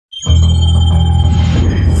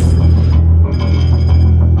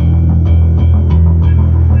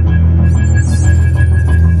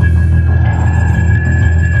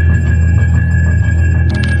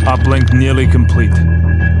fleet.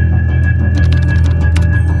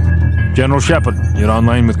 General Shepard, you're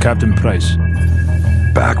online with Captain Price.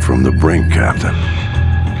 Back from the brink, Captain.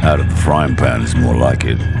 Out of the frying pan is more like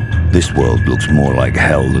it. This world looks more like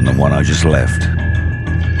hell than the one I just left.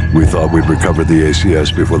 We thought we'd recovered the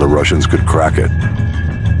ACS before the Russians could crack it.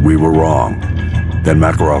 We were wrong. Then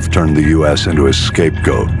Makarov turned the US into his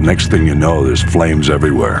scapegoat. Next thing you know, there's flames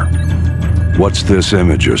everywhere. What's this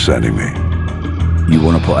image you're sending me? You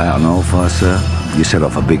want to put out an oil fire, sir? You set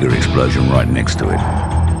off a bigger explosion right next to it.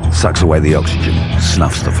 Sucks away the oxygen,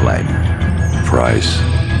 snuffs the flame. Price,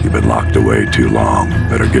 you've been locked away too long.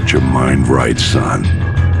 Better get your mind right, son.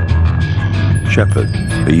 Shepard,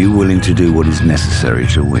 are you willing to do what is necessary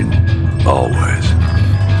to win? Always.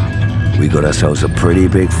 We got ourselves a pretty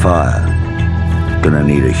big fire. Gonna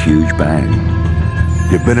need a huge bang.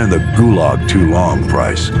 You've been in the gulag too long,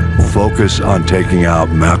 Price. Focus on taking out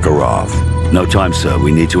Makarov. No time, sir.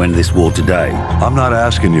 We need to end this war today. I'm not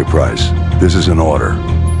asking you, Price. This is an order.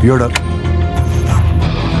 You're to...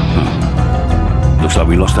 Looks like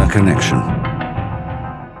we lost our connection.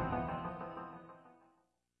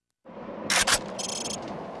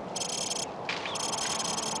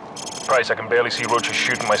 Price, I can barely see Roach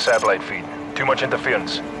shooting my satellite feed. Too much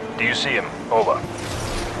interference. Do you see him? Over.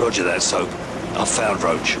 Roger that, Soap. I've found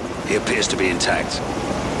Roach. He appears to be intact.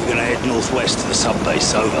 We're gonna head northwest to the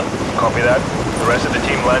sub-base. Over. Copy that. The rest of the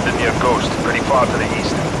team landed near Ghost, pretty far to the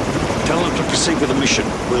east. Tell them to proceed with the mission.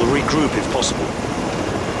 We'll regroup if possible.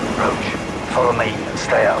 Roach, follow me and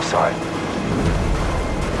stay outside.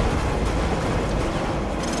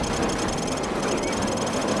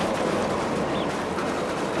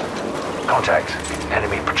 Contact.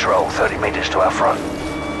 Enemy patrol 30 meters to our front.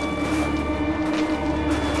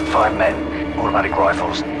 5 men, automatic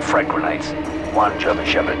rifles, frag grenades. 1 German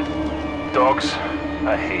Shepherd. Dogs?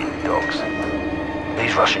 I hate dogs.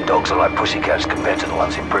 These Russian dogs are like pussycats compared to the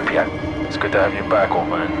ones in Pripyat. It's good to have you back, old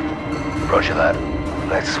man. Roger that.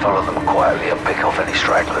 Let's follow them quietly and pick off any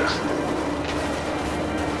stragglers.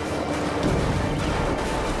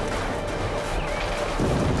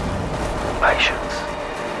 Patience.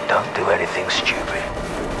 Don't do anything stupid.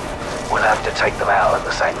 We'll have to take them out at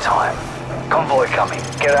the same time. Convoy coming.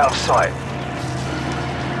 Get out of sight.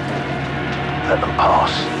 Let them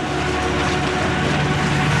pass.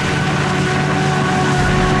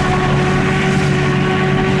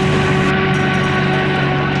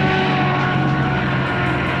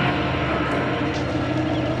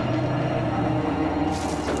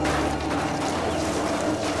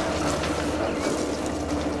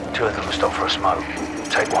 Two of them stop for a smoke.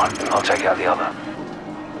 Take one, I'll take out the other.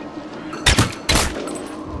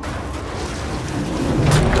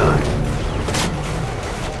 Good.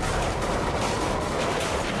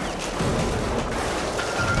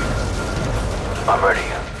 I'm ready.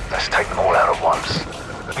 Let's take them all out at once.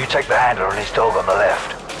 You take the handler and his dog on the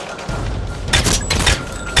left.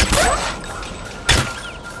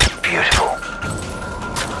 Beautiful.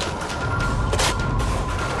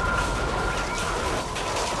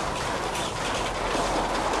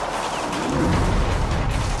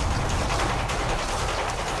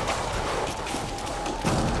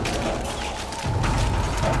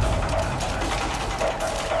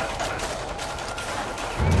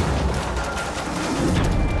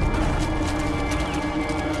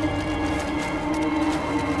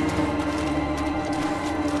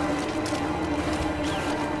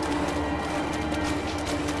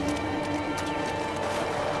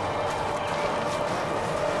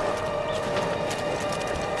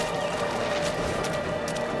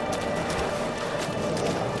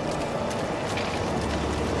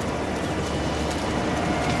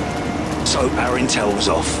 So, our intel was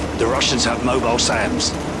off. The Russians have mobile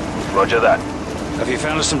SAMs. Roger that. Have you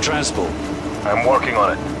found us some transport? I'm working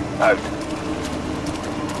on it. Out.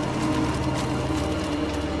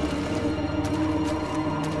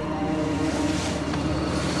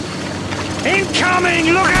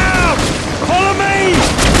 Incoming! Look out! Follow me!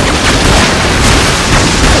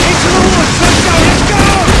 Into the woods! Let's go! Let's go!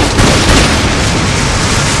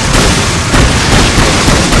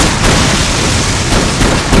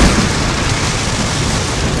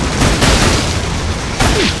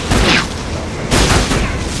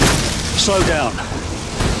 Slow down.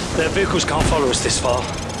 Their vehicles can't follow us this far.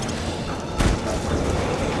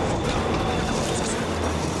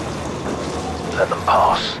 Let them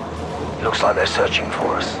pass. Looks like they're searching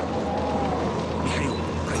for us. Михаил,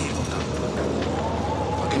 проверь вон там.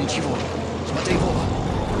 Пока ничего. Смотри в оба.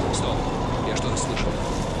 Стоп. Я что-то слышу.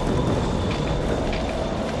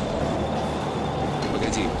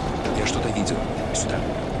 Погоди. Я что-то видел. Сюда.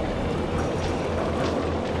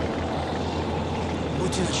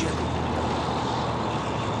 Будьте начеку.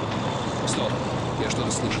 Стоп, я что-то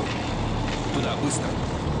слышал. Туда, быстро.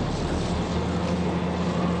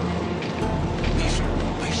 Миша,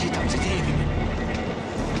 поищи там за деревьями.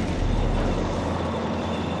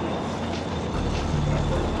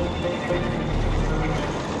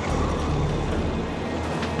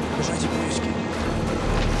 Бежайте, близки.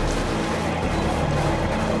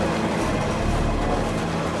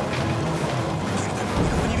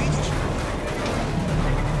 Никого не видишь?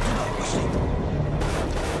 Туда, пошли.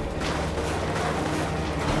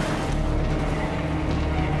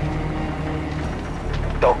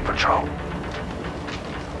 Dog patrol.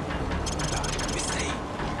 Быстрей.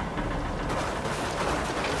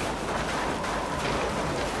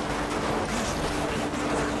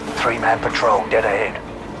 Three-man patrol dead ahead.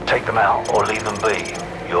 Take them out or leave them be.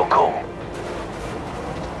 Your call.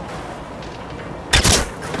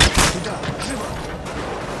 Туда, живо.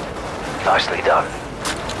 Nicely done.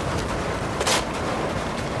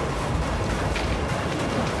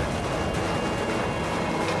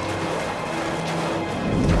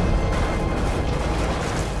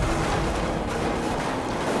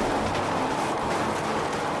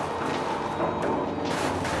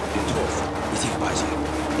 Петров, иди в базе.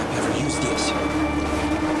 Я первый здесь.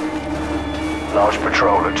 Large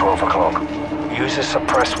patrol at 12 o'clock. Use a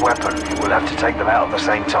suppressed weapon. We'll have to take them out at the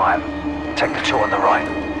same time. Take the two on the right.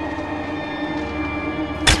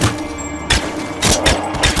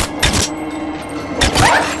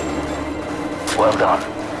 Well done.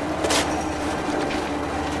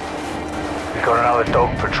 We've got another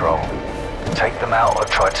dog patrol. Take them out or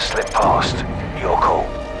try to slip past. Your call.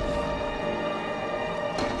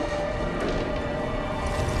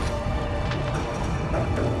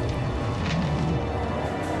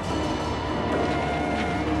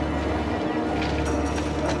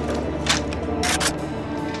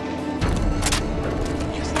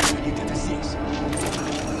 Если они где-то здесь.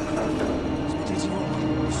 Смотрите в оба.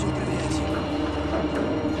 Все проверяйте.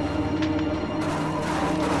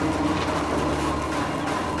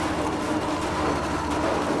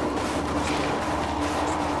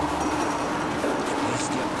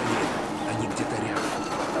 Везде проверь. Они где-то рядом.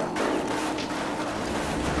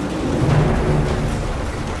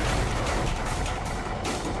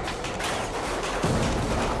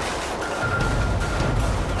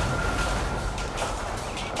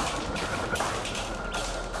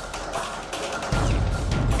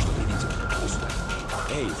 Я что-то видел. Пусто.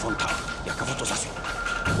 Эй, вон там. Я кого-то засунул.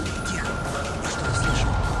 Тихо. Я что-то слышу.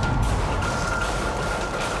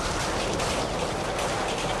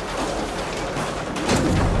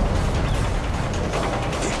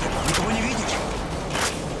 Виктор, никого не видишь?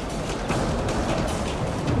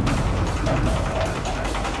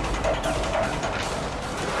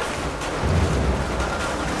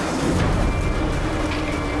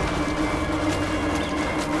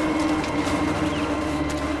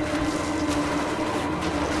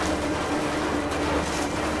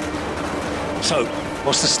 So,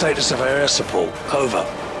 what's the status of our air support? Over.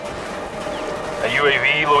 A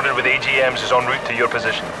UAV loaded with AGMs is en route to your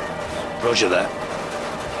position. Roger that.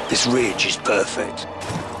 This ridge is perfect.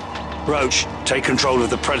 Roach, take control of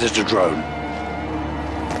the Predator drone.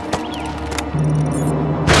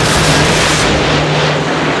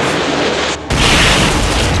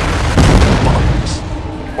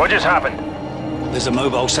 What just happened? There's a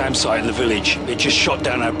mobile SAM site in the village. It just shot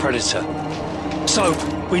down our Predator. So,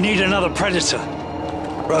 we need another Predator.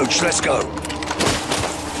 Roach, let's go.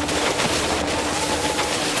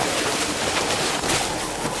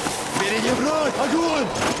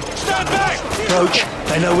 Stand back! Roach,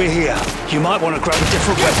 they know we're here. You might want to grab a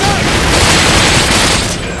different weapon.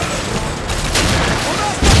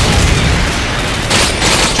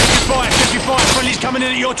 55, friendly's coming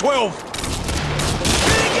in at your 12.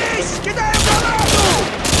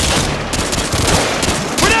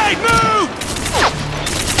 Grenade, move!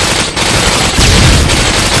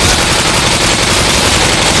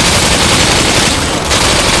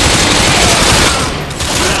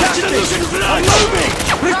 I'm moving!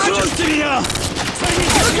 Recruit to here!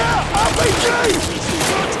 Look out! RPG!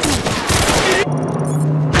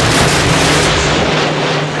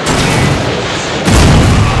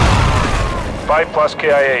 5+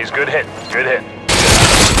 KIAs, good hit, good hit.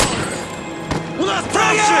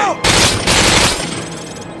 Bring out!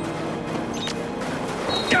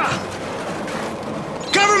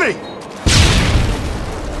 Cover me!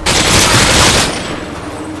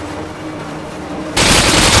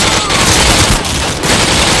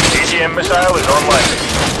 AGM missile is online.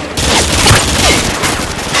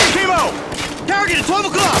 Chemo! Target at 12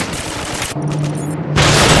 o'clock!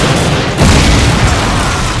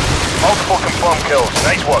 Multiple confirmed kills,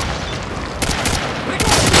 nice work.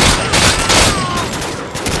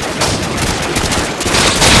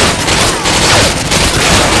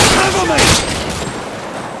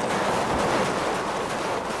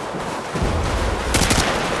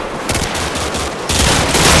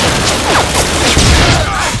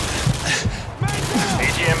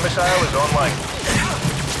 is online.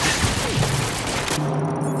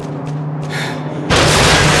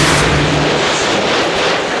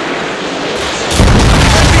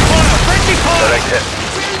 Direct hit.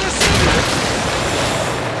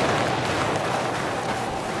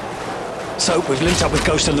 So, we've linked up with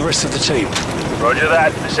Ghost and the rest of the team. Roger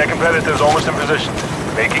that. The second Predator's almost in position.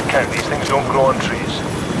 Make it count. These things don't grow on trees.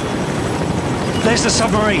 There's the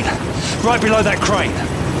submarine, right below that crane.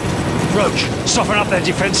 Roach, soften up their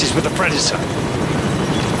defenses with the Predator.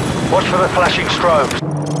 Watch for the flashing strobes.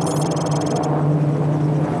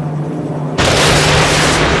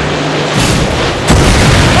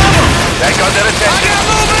 That got their attention.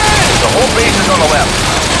 The whole base is on the left.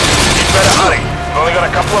 You'd better hurry. We've only got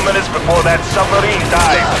a couple of minutes before that submarine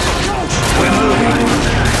dives. We're moving.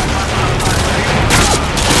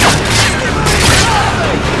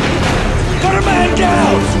 Got a man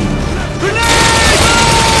down! Grenade!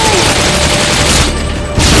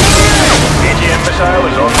 AGM missile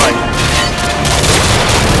is online.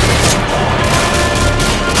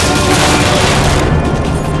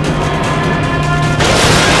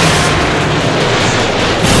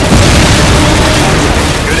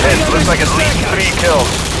 Looks like at least 3 kills.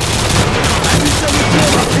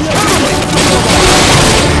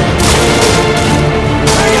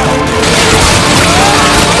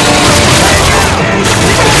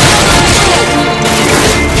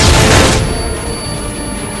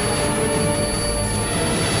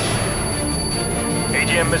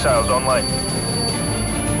 AGM missiles online.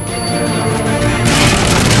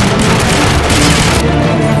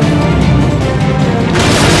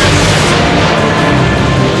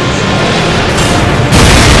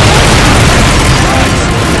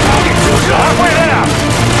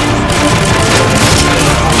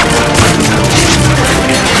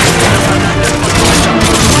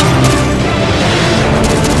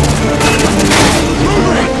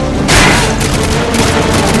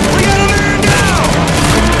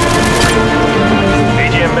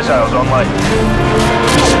 Missiles online.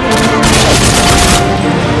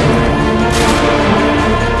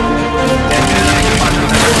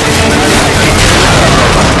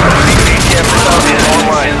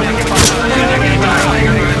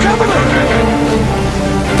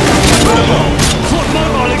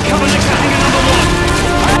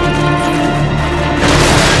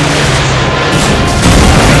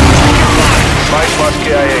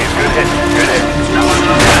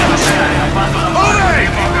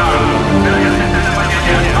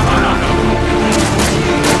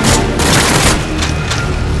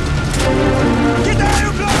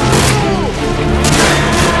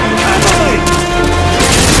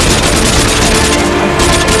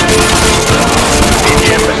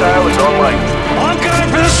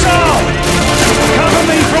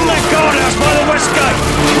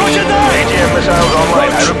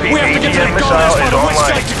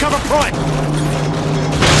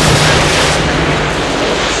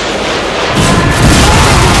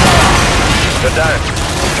 They're down.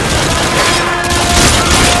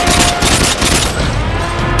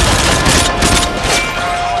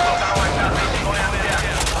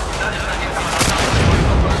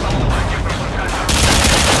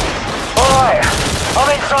 Alright, I'm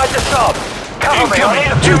inside the sub. Cover me, I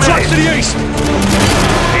need a few minutes. 2 trucks to the east!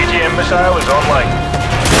 AGM missile is online.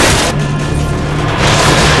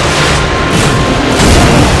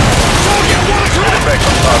 Effects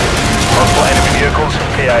on target. Multiple enemy vehicles,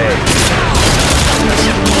 KIA.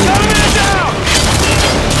 Down!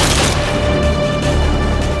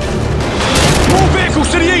 More vehicles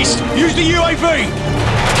to the east! Use the UAV!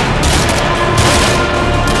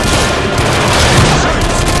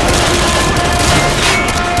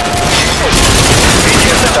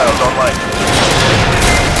 AGM missiles online.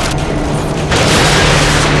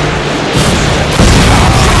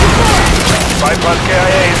 Bypass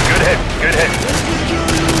KIAs, good hit, good hit.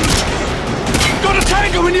 Got a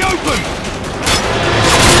tango in the open!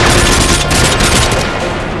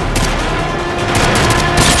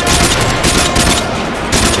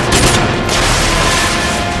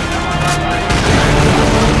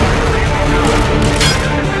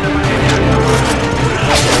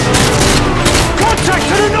 Contact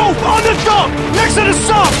to the north, on the dock, next to the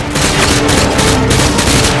sub!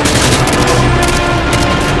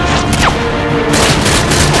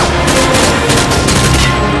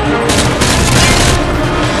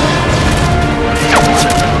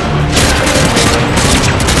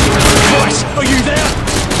 Are you there?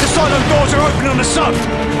 The silo doors are opening on the sub!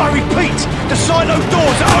 I repeat, the silo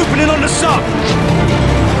doors are opening on the sub!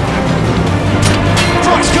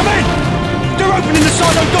 Christ, come in! They're opening the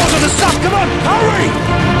silo doors on the sub, come on, hurry!